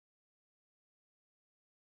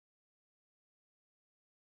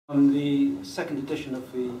On the second edition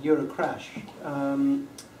of the Euro crash,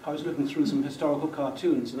 I was looking through some historical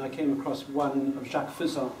cartoons and I came across one of Jacques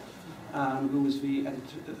Fusson, who was the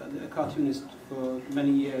cartoonist for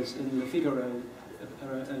many years in Le Figaro,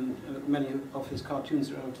 and many of his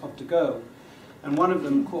cartoons are of de Gaulle. And one of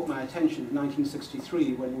them caught my attention in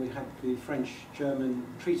 1963 when we had the French-German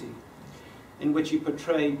treaty, in which he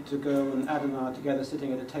portrayed de Gaulle and Adenauer together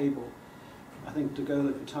sitting at a table. I think de Gaulle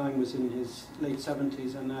at the time was in his late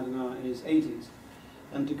 70s and Adenauer in his 80s.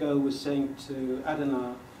 And de Gaulle was saying to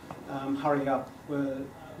Adenauer, hurry up,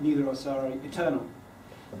 neither of us are eternal.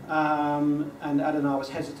 And Adenauer was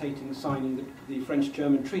hesitating signing the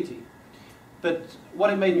French-German treaty. But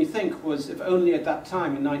what it made me think was, if only at that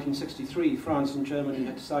time in 1963 France and Germany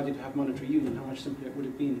had decided to have monetary union, how much simpler it would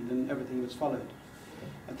have been than everything that's followed.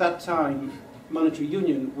 At that time, monetary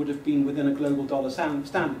union would have been within a global dollar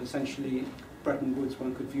standard, essentially Bretton Woods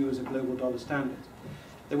one could view as a global dollar standard.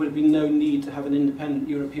 There would have been no need to have an independent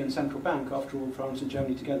European central bank. After all, France and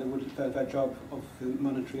Germany together, their job of the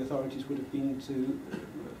monetary authorities would have been to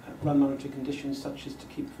run monetary conditions such as to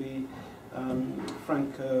keep the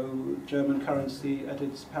Franco-German currency at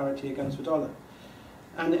its parity against the dollar.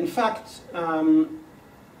 And in fact,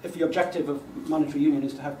 if the objective of monetary union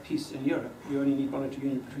is to have peace in Europe, you only need monetary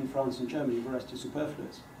union between France and Germany, the rest is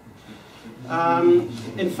superfluous.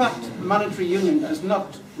 In fact, monetary union does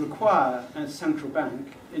not require a central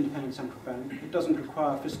bank, independent central bank. It doesn't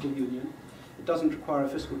require fiscal union. It doesn't require a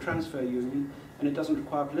fiscal transfer union, and it doesn't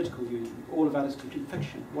require political union. All of that is complete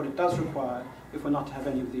fiction. What it does require, if we're not to have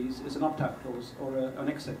any of these, is an opt-out clause or an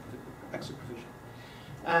exit provision.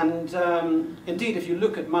 And indeed, if you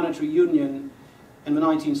look at monetary union in the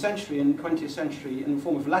 19th century and 20th century in the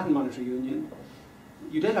form of Latin monetary union,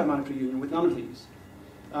 you did have monetary union with none of these.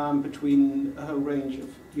 Between a whole range of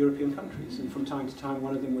European countries, and from time to time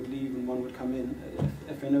one of them would leave and one would come in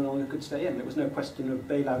if they no longer could stay in. There was no question of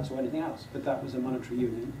bailouts or anything else, but that was a monetary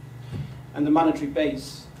union. And the monetary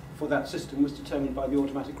base for that system was determined by the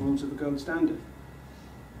automatic rules of the gold standard.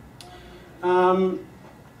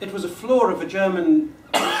 It was a flaw of the German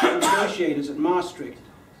negotiators at Maastricht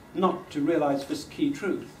not to realize this key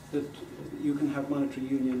truth, that you can have monetary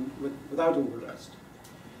union without all the rest.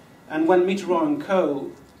 And when Mitterrand and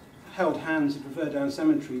Co. held hands at the Verdun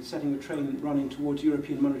Cemetery, setting the train running towards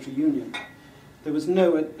European monetary union, there was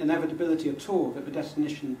no inevitability at all that the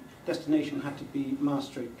destination had to be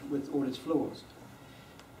Maastricht with all its flaws.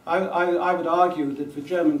 I would argue that the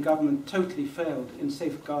German government totally failed in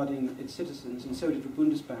safeguarding its citizens, and so did the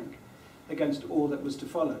Bundesbank, against all that was to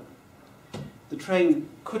follow. The train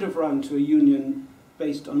could have run to a union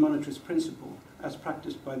based on monetarist principle, as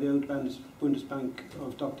practiced by the old Bundesbank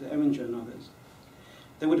of Dr. Eminger and others.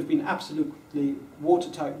 There would have been absolutely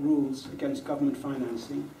watertight rules against government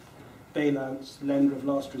financing, bailouts, lender of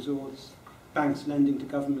last resorts, banks lending to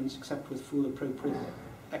governments except with full appropriate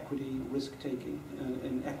equity risk-taking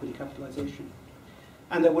and equity capitalization.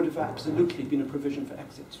 And there would have absolutely been a provision for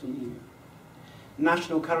exits from EU.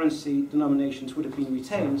 National currency denominations would have been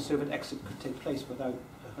retained so that exit could take place without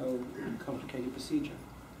a whole complicated procedure.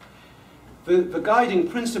 The guiding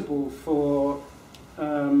principle for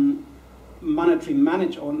monetary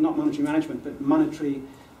management, but monetary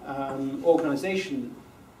organization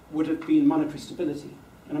would have been monetary stability.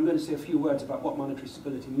 And I'm going to say a few words about what monetary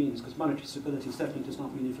stability means, because monetary stability certainly does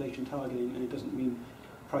not mean inflation targeting, and it doesn't mean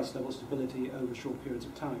price level stability over short periods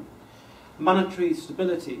of time. Monetary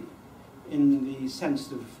stability, in the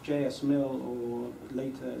sense of J.S. Mill, or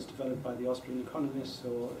later as developed by the Austrian economists,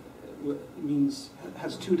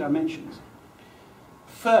 has two dimensions.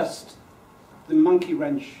 First, the monkey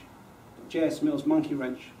wrench, J.S. Mill's monkey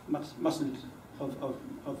wrench, mustn't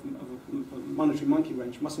monetary monkey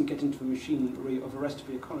wrench mustn't get into the machinery of the rest of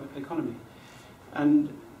the economy and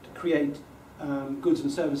create goods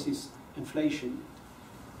and services inflation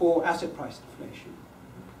or asset price inflation.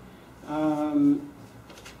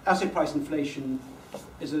 Asset price inflation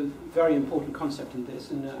is a very important concept in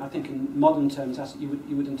this, and I think in modern terms you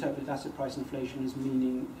would interpret asset price inflation as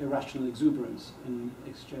meaning irrational exuberance in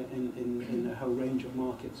a whole range of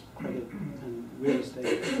markets, credit and real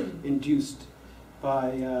estate, induced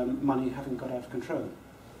by money having got out of control.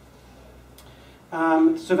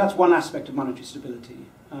 So that's one aspect of monetary stability,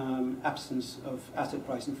 absence of asset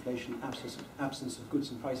price inflation, absence of goods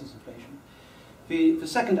and prices inflation. The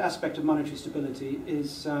second aspect of monetary stability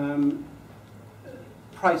is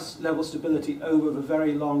price level stability over the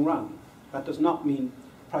very long run. That does not mean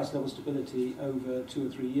price level stability over 2 or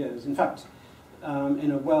 3 years. In fact,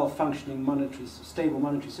 in a well-functioning stable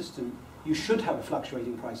monetary system, you should have a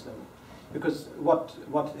fluctuating price level. Because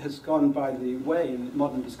what has gone by the way in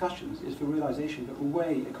modern discussions is the realization that the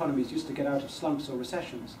way economies used to get out of slumps or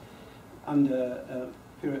recessions under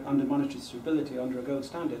monetary stability, under a gold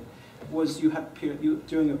standard, was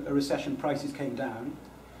during a recession, prices came down.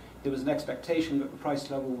 There was an expectation that the price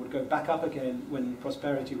level would go back up again when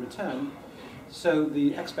prosperity returned. So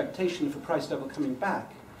the expectation for price level coming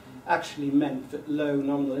back actually meant that low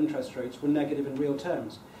nominal interest rates were negative in real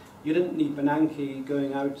terms. You didn't need Bernanke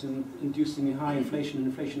going out and inducing high inflation and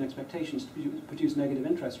inflation expectations to produce negative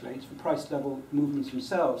interest rates. The price level movements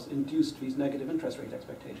themselves induced these negative interest rate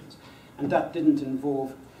expectations. And that didn't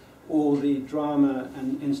involve all the drama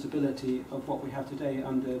and instability of what we have today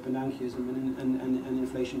under Bernankeism and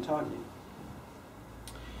inflation targeting.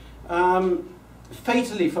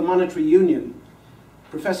 Fatally for monetary union,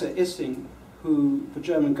 Professor Issing, who the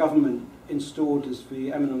German government installed as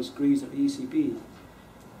the eminence grise of the ECB,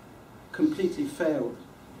 completely failed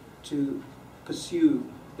to pursue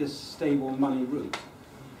this stable money route.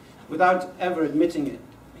 Without ever admitting it,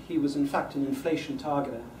 he was in fact an inflation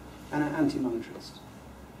targeter and an anti-monetarist.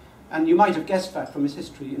 And you might have guessed that from his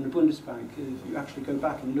history in the Bundesbank. If you actually go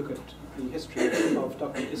back and look at the history of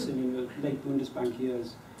Dr. Issing in the late Bundesbank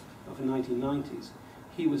years of the 1990s,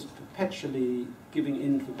 he was perpetually giving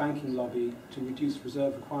in to the banking lobby to reduce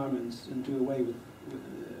reserve requirements and do away with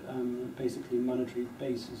basically monetary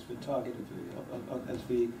base as the target as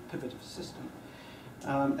the pivot of the system,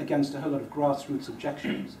 against a whole lot of grassroots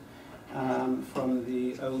objections from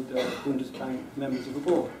the old Bundesbank members of the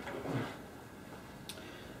board.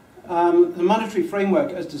 The monetary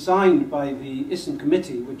framework as designed by the Issing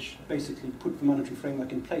Committee, which basically put the monetary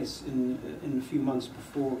framework in place in a few months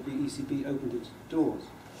before the ECB opened its doors,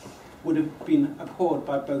 would have been abhorred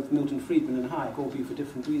by both Milton Friedman and Hayek, albeit for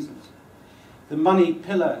different reasons. The money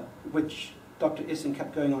pillar, which Dr. Issing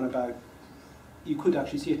kept going on about, you could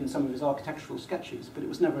actually see it in some of his architectural sketches, but it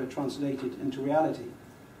was never translated into reality.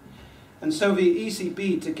 And so the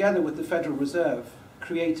ECB, together with the Federal Reserve,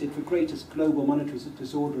 created the greatest global monetary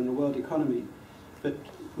disorder in the world economy that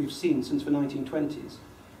we've seen since the 1920s,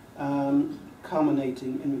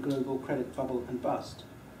 culminating in the global credit bubble and bust.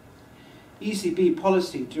 ECB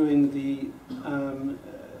policy during the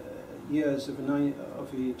years of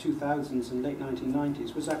the 2000s and late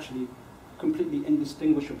 1990s was actually completely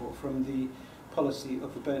indistinguishable from the policy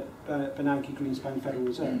of the Bernanke-Greenspan Federal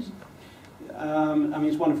Reserves. I mean,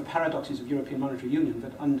 it's one of the paradoxes of European monetary union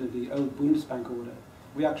that under the old Bundesbank order,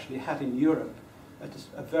 we actually had in Europe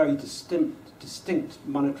a very distinct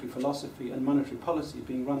monetary philosophy and monetary policy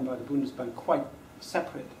being run by the Bundesbank, quite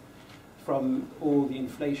separate from all the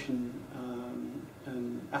inflation,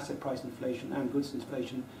 and asset price inflation and goods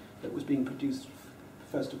inflation that was being produced,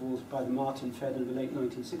 first of all, by the Martin Fed in the late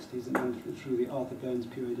 1960s and then through the Arthur Burns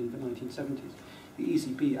period in the 1970s. The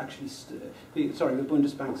ECB actually, the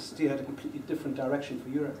Bundesbank steered a completely different direction for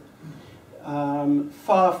Europe.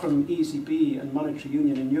 Far from ECB and monetary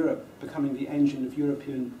union in Europe becoming the engine of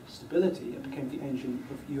European stability, it became the engine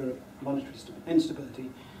of Europe monetary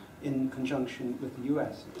instability in conjunction with the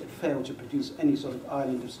US. It failed to produce any sort of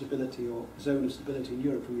island of stability or zone of stability in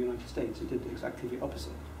Europe from the United States. It did exactly the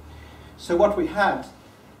opposite. So what we had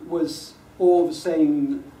was all the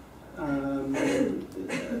same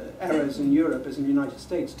errors in Europe as in the United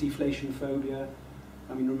States. Deflation phobia.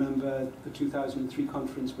 I mean, remember the 2003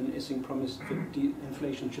 conference when Issing promised that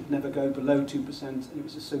inflation should never go below 2%, and it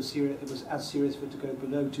was so serious. It was as serious for it to go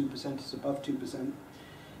below 2% as above 2%.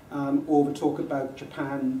 Or the talk about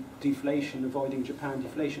Japan deflation, avoiding Japan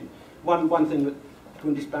deflation. One thing that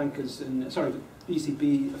Bundesbankers and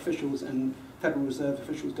ECB officials and Federal Reserve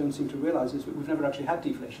officials don't seem to realize is that we've never actually had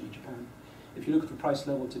deflation in Japan. If you look at the price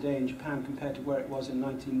level today in Japan compared to where it was in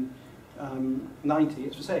 1990,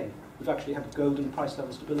 it's the same. We've actually had golden price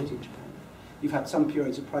level stability in Japan. You've had some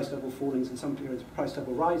periods of price level falling and some periods of price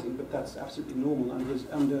level rising, but that's absolutely normal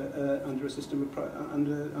under a system of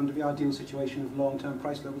under the ideal situation of long-term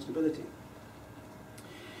price level stability.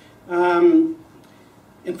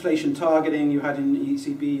 Inflation targeting you had in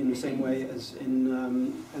ECB in the same way as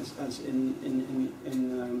in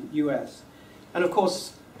US, and of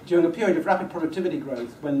course during a period of rapid productivity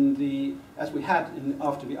growth, when as we had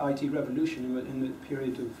after the IT revolution in the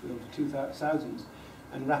period of 2000s.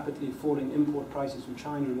 And rapidly falling import prices from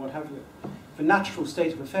China and what have you. The natural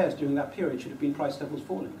state of affairs during that period should have been price levels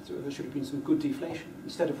falling. So there should have been some good deflation,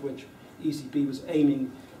 instead of which ECB was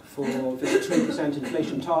aiming for this 2%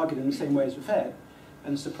 inflation target in the same way as the Fed.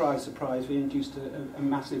 And surprise, surprise, we induced a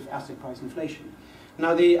massive asset price inflation.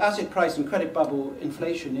 Now the asset price and credit bubble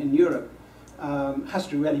inflation in Europe has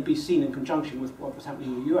to really be seen in conjunction with what was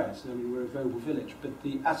happening in the US. I mean, we're a global village, but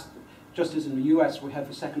just as in the US we have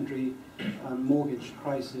a secondary mortgage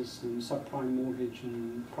crisis and subprime mortgage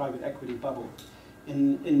and private equity bubble,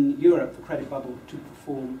 in Europe the credit bubble took the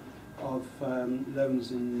form of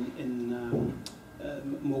loans in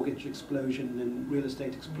mortgage explosion and real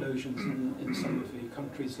estate explosions in some of the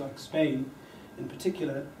countries like Spain in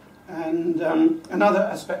particular. And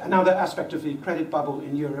another aspect of the credit bubble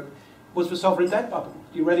in Europe was the sovereign debt bubble.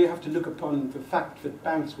 You really have to look upon the fact that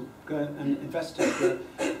banks and investors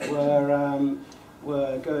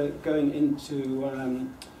were going into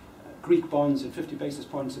Greek bonds at 50 basis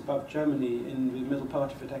points above Germany in the middle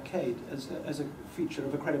part of the decade as a feature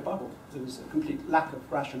of a credit bubble. There was a complete lack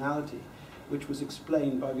of rationality, which was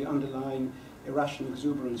explained by the underlying irrational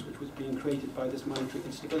exuberance which was being created by this monetary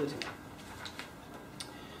instability.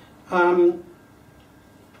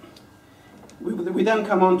 We then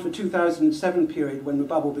come on to the 2007 period when the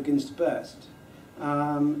bubble begins to burst.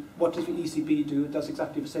 What does the ECB do? It does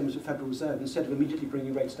exactly the same as the Federal Reserve. Instead of immediately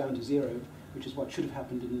bringing rates down to zero, which is what should have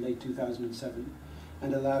happened in late 2007,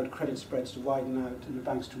 and allowed credit spreads to widen out and the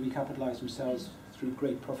banks to recapitalize themselves through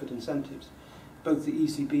great profit incentives. Both the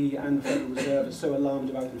ECB and the Federal Reserve are so alarmed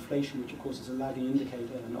about inflation, which of course is a lagging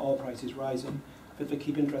indicator, and oil prices rising, that they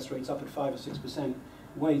keep interest rates up at 5 or 6%,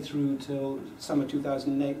 way through till summer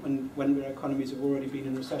 2008, when their economies have already been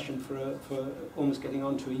in recession for almost getting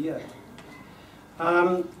on to a year.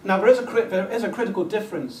 Now there is a critical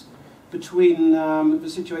difference between the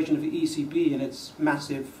situation of the ECB and its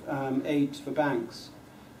massive aid for banks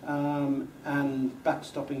and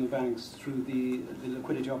backstopping the banks through the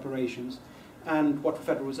liquidity operations, and what the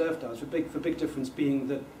Federal Reserve does. The big difference being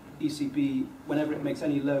that ECB, whenever it makes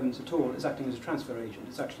any loans at all, is acting as a transfer agent.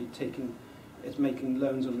 It's actually making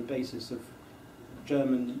loans on the basis of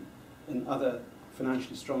German and other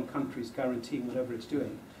financially strong countries guaranteeing whatever it's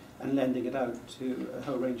doing and lending it out to a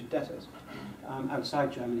whole range of debtors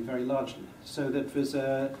outside Germany very largely. So that there's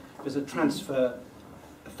a transfer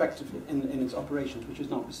effectively in its operations, which is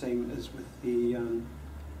not the same as with the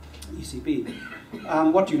ECB.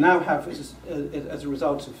 What you now have is, as a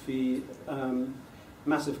result of the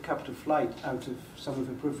massive capital flight out of some of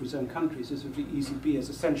the peripheral zone countries, is that the ECB has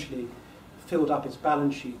essentially filled up its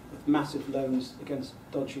balance sheet with massive loans against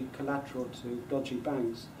dodgy collateral to dodgy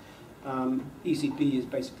banks. ECB is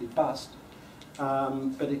basically bust,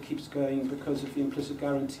 but it keeps going because of the implicit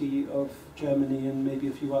guarantee of Germany and maybe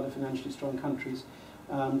a few other financially strong countries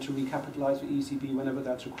to recapitalize the ECB whenever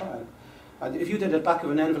that's required. If you did a back of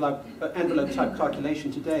an envelope type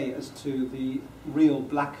calculation today as to the real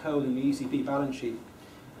black hole in the ECB balance sheet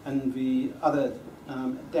and the other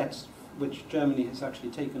debts which Germany has actually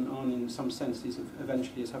taken on in some sense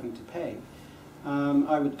eventually is having to pay,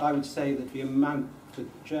 I would say that the amount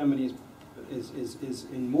that Germany is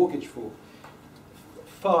in mortgage for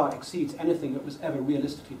far exceeds anything that was ever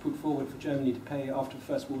realistically put forward for Germany to pay after the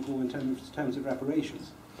First World War in terms of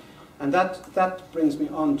reparations. And that brings me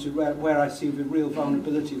on to where I see the real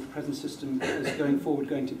vulnerability of the present system is going forward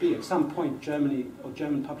going to be. At some point, Germany or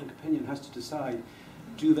German public opinion has to decide,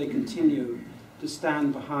 do they continue to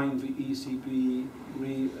stand behind the ECB,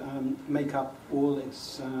 make up all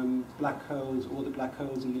its black holes, all the black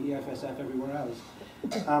holes in the EFSF everywhere else,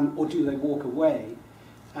 or do they walk away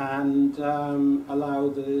and allow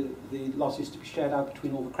the losses to be shared out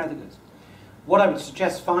between all the creditors? What I would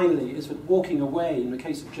suggest finally is that walking away, in the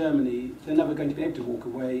case of Germany, they're never going to be able to walk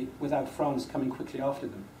away without France coming quickly after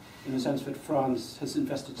them, in the sense that France has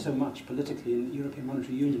invested so much politically in the European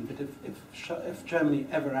Monetary Union that if Germany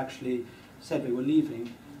ever actually said they were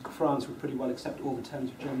leaving, France would pretty well accept all the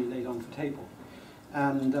terms that Germany laid on the table.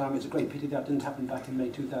 And it's a great pity that didn't happen back in May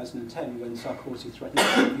 2010 when Sarkozy threatened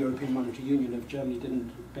the European Monetary Union if Germany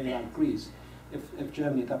didn't bail out Greece. If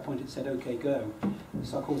Germany at that point had said, OK, go,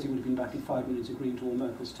 Sarkozy would have been back in 5 minutes agreeing to all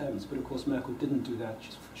Merkel's terms. But of course Merkel didn't do that.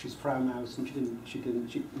 She's Frau Maus, and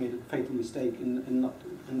she made a fatal mistake in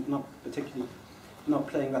not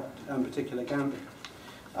playing that particular gambit.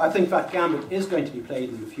 I think that gambit is going to be played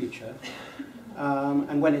in the future.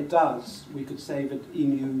 And when it does, we could say that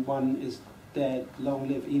EMU 1 is dead, long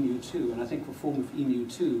live EMU 2. And I think the form of EMU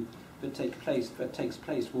 2 that takes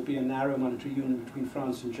place will be a narrow monetary union between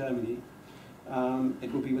France and Germany.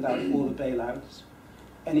 It will be without all the bailouts.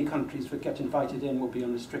 Any countries that get invited in will be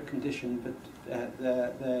on a strict condition, but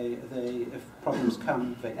if problems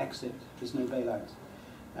come, they exit. There's no bailouts.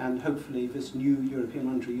 And hopefully this new European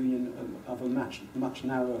Monetary Union of a much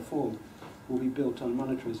narrower form will be built on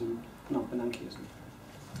monetarism, not Bernankeism.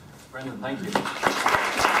 Brendan, thank you.